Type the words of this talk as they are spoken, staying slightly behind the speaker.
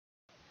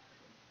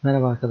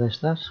Merhaba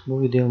arkadaşlar.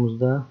 Bu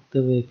videomuzda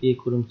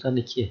thewp Kurumsal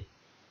 2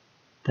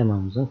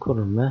 temamızın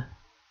kurulum ve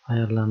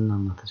ayarlarını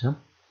anlatacağım.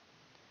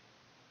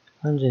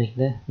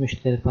 Öncelikle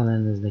müşteri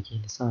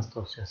panelinizdeki lisans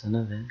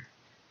dosyasını ve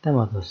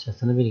tema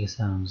dosyasını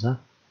bilgisayarımıza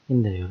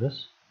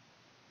indiriyoruz.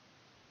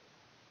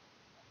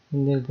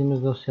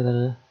 İndirdiğimiz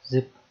dosyaları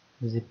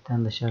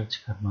zip'ten dışarı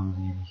çıkartmamız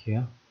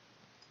gerekiyor.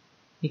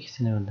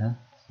 İkisini birden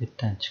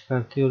zip'ten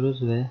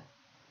çıkartıyoruz ve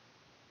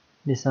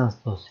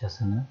lisans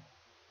dosyasını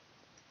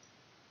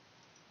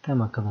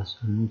tema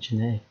klasörünün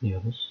içine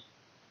ekliyoruz.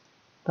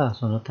 Daha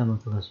sonra tema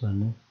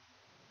klasörünü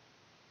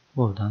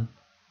buradan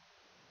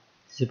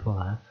zip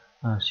olarak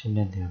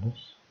arşivle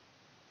diyoruz.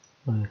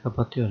 Burayı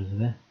kapatıyoruz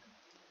ve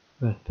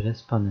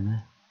WordPress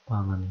paneline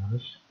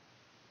bağlanıyoruz.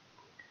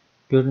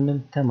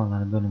 Görünüm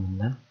temaları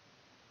bölümünden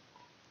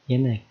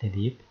yeni ekle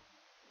deyip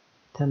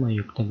tema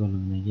yükle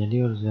bölümüne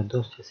geliyoruz ve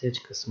dosya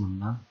seç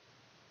kısmından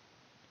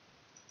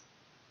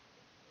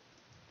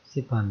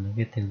zip haline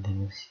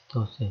getirdiğimiz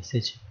dosyayı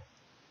seçip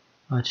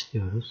aç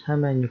diyoruz.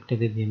 Hemen yükle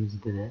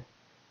dediğimizde de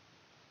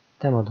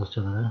tema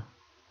dosyaları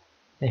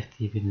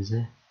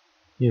FTP'nize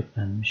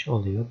yüklenmiş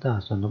oluyor.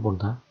 Daha sonra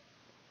burada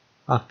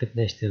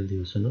aktifleştir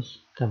diyorsunuz.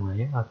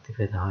 Temayı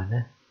aktif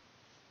hale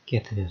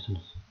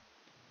getiriyorsunuz.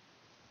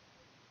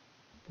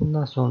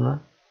 Bundan sonra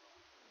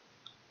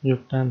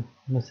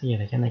yüklenmesi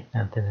gereken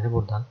eklentileri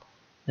buradan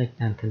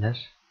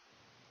eklentiler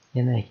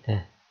yeni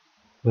ekle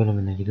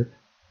bölümüne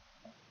girip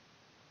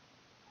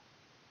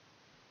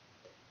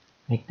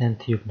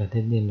eklenti yükle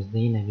dediğimizde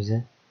yine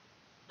bize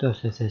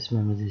dosya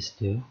seçmemizi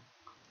istiyor.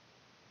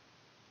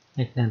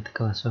 Eklenti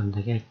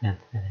klasöründeki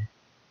eklentileri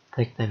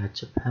tek tek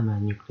açıp hemen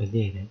yükle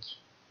diyerek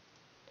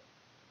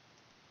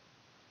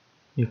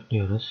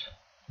yüklüyoruz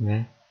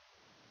ve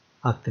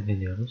aktif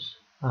ediyoruz.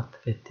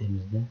 Aktif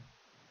ettiğimizde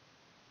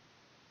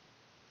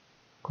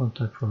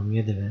kontak form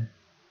 7 ve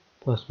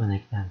postman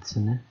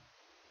eklentisini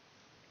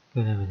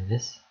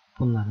görebiliriz.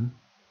 Bunlar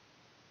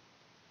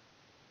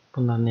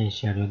ne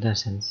işe yarıyor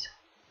derseniz,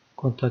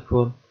 kontak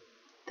form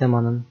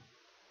temanın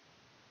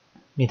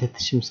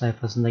iletişim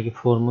sayfasındaki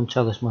formun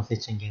çalışması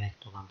için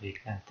gerekli olan bir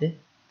eklenti.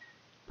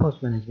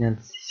 Postman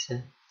eklentisi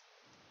ise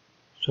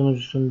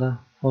sunucusunda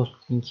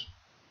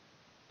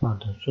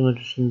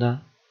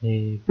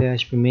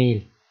PHP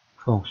mail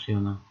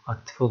fonksiyonu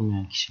aktif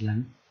olmayan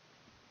kişilerin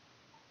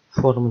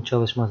formun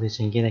çalışması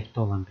için gerekli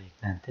olan bir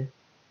eklenti.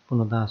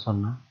 Bunu daha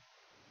sonra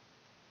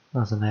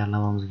nasıl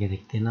ayarlamamız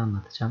gerektiğini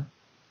anlatacağım.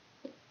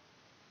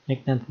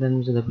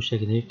 Eklentilerimizi de bu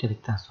şekilde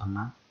yükledikten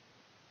sonra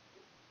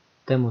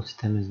demo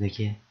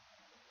sitemizdeki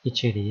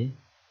içeriği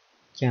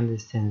kendi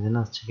sitenize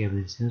nasıl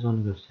çekebilirsiniz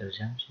onu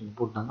göstereceğim. Şimdi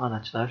buradan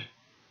araçlar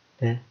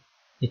ve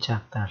içe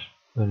aktar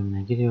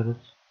bölümüne giriyoruz.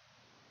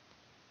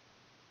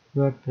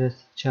 WordPress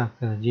içe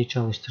aktarıcıyı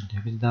çalıştır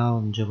diyor. Biz daha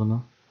önce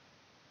bunu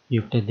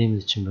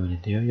yüklediğimiz için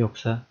böyle diyor.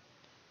 Yoksa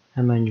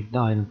hemen yükle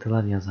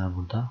ayrıntılar yazar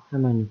burada.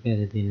 Hemen yükle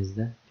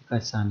dediğinizde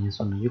birkaç saniye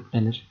sonra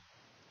yüklenir.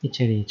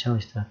 İçeriği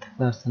çalıştıra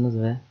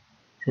tıklarsınız ve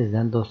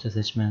sizden dosya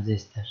seçmenizi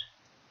ister.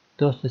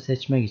 Dosya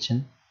seçmek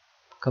için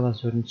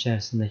klasörün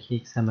içerisindeki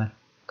XML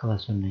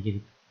klasörüne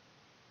girip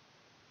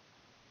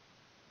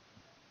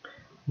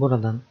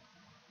buradan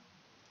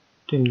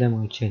tüm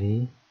demo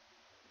içeriği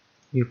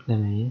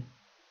yüklemeyi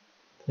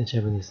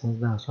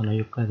seçebilirsiniz. Daha sonra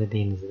yükle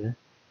dediğinizde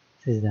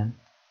sizden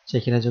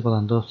çekilecek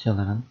olan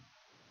dosyaların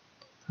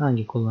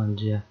hangi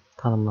kullanıcıya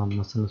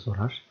tanımlanmasını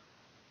sorar.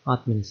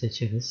 Admin'i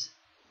seçeriz.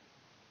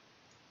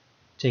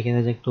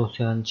 Çekilecek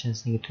dosyaların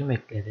içerisindeki tüm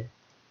ekleri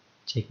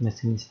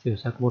çekmesini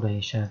istiyorsak burayı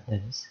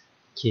işaretleriz.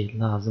 Ki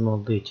lazım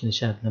olduğu için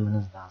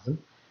işaretlemeniz lazım.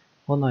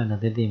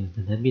 Onayla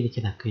dediğimizde de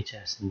 1-2 dakika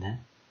içerisinde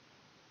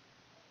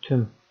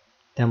tüm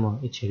demo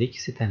içerik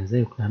sitenize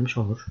yüklenmiş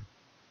olur.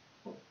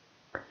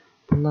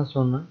 Bundan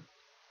sonra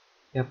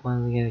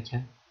yapmanız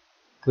gereken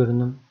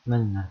görünüm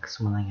menüler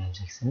kısmına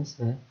geleceksiniz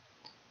ve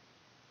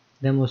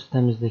demo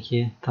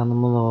sitemizdeki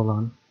tanımlı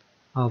olan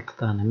 6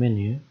 tane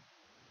menüyü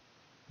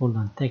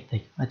buradan tek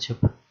tek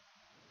açıp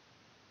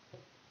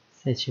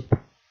seçip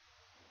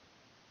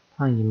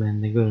hangi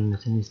menüde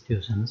görünmesini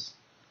istiyorsanız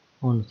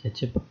onu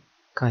seçip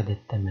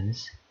kaydet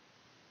demeniz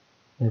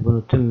ve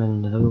bunu tüm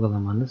menülere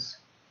uygulamanız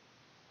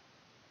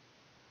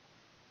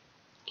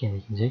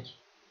gerekecek.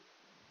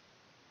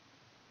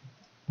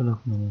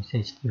 Blok menüyü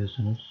seç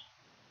diyorsunuz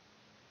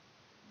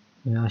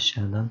ve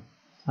aşağıdan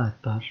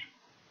sidebar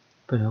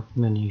blok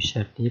menüyü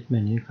işaretleyip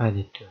menüyü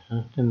kaydet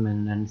diyorsunuz. Tüm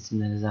menülerin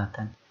isimleri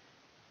zaten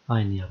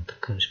aynı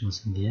yaptık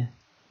karışmasın diye.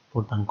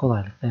 Buradan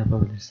kolaylıkla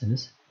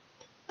yapabilirsiniz.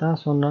 Daha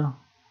sonra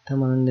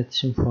temanın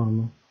iletişim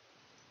formu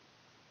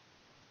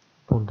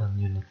buradan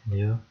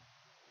yönetiliyor.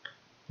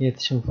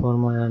 İletişim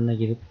formu ayarına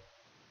girip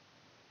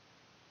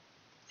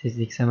siz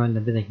XML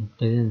ile direkt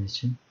yüklediğiniz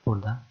için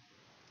burada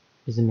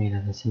bizim mail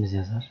adresimiz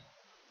yazar.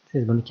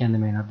 Siz bunu kendi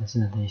mail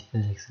adresine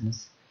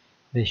değiştireceksiniz.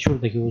 Ve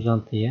şuradaki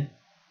uzantıyı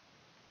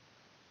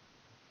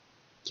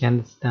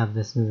kendi site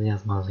adresinizi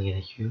yazmanız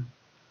gerekiyor.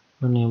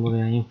 Örneğin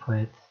buraya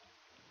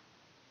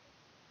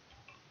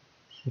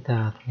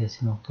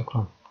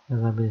info@thewp.com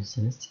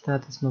yazabilirsiniz.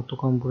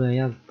 thewp.com buraya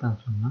yazdıktan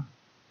sonra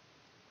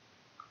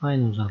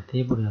Aynı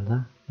uzantıyı buraya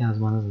da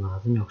yazmanız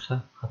lazım,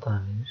 yoksa hata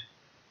verir.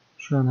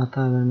 Şu an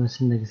hata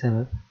vermesindeki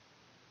sebep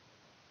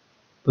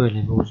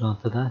böyle bir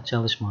uzantıda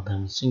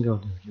çalışmadığımız için.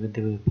 Gördüğünüz gibi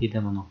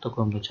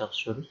thewp.com.tr'da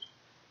çalışıyoruz.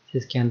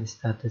 Siz kendi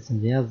site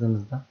adresinizi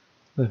yazdığınızda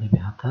böyle bir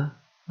hata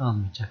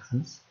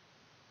almayacaksınız.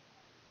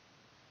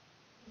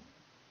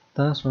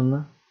 Daha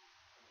sonra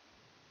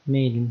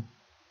mailin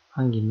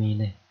hangi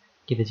maile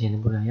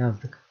gideceğini buraya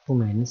yazdık. Bu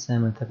mailin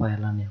SMTP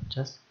ayarlarını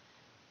yapacağız.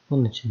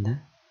 Bunun için de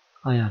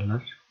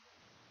ayarlar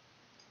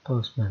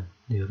postman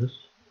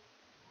diyoruz.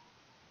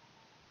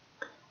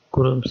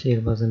 Kurum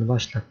sihirbazını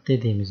başlat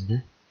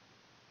dediğimizde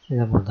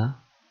size burada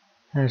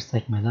her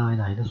sekmede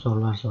ayrı ayrı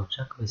sorular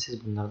soracak ve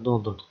siz bunları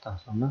doldurduktan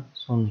sonra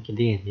sonraki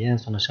diye en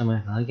son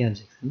aşamaya kadar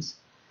geleceksiniz.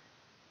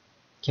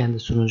 Kendi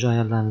sunucu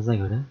ayarlarınıza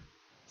göre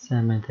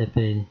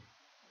SMTP'yi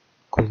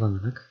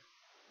kullanarak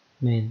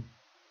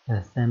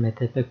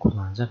SMTP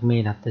kullanacak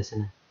mail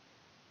adresini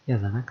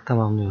yazarak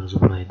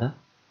tamamlıyoruz burayı da.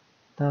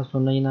 Daha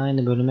sonra yine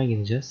aynı bölüme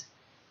gideceğiz.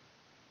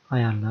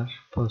 Ayarlar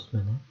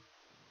postman'ı.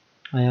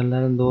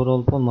 Ayarların doğru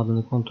olup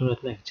olmadığını kontrol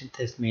etmek için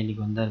test maili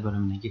gönder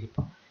bölümüne girip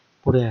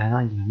buraya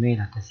herhangi bir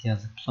mail adresi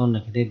yazıp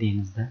sonraki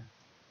dediğinizde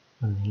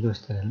örneğin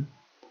gösterelim.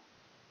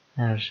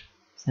 Eğer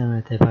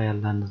SMTP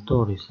ayarlarınız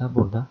doğruysa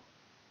burada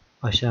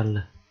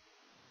başarılı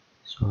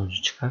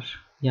sonucu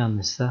çıkar.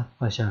 Yanlışsa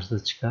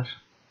başarısız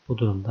çıkar. Bu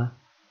durumda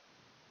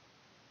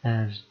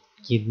eğer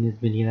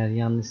girdiğiniz bilgiler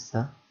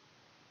yanlışsa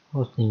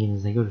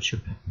hostinginizle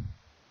görüşüp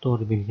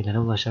doğru bilgilere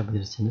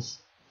ulaşabilirsiniz.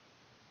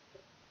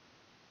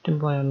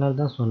 Tüm bu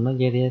ayarlardan sonra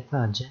geriye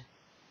sadece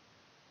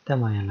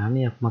tema ayarlarını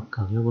yapmak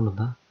kalıyor. Bunu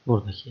da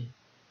buradaki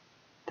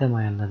tema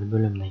ayarları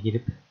bölümüne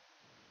girip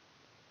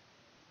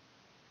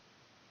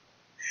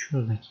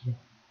şuradaki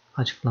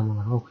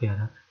açıklamaları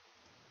okuyarak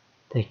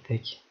tek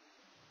tek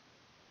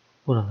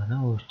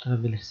buralara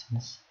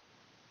oluşturabilirsiniz.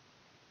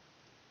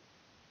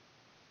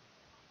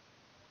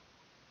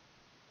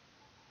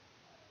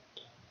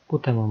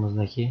 Bu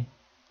temamızdaki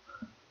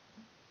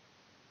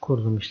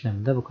kurulum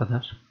işlemi de bu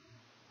kadar.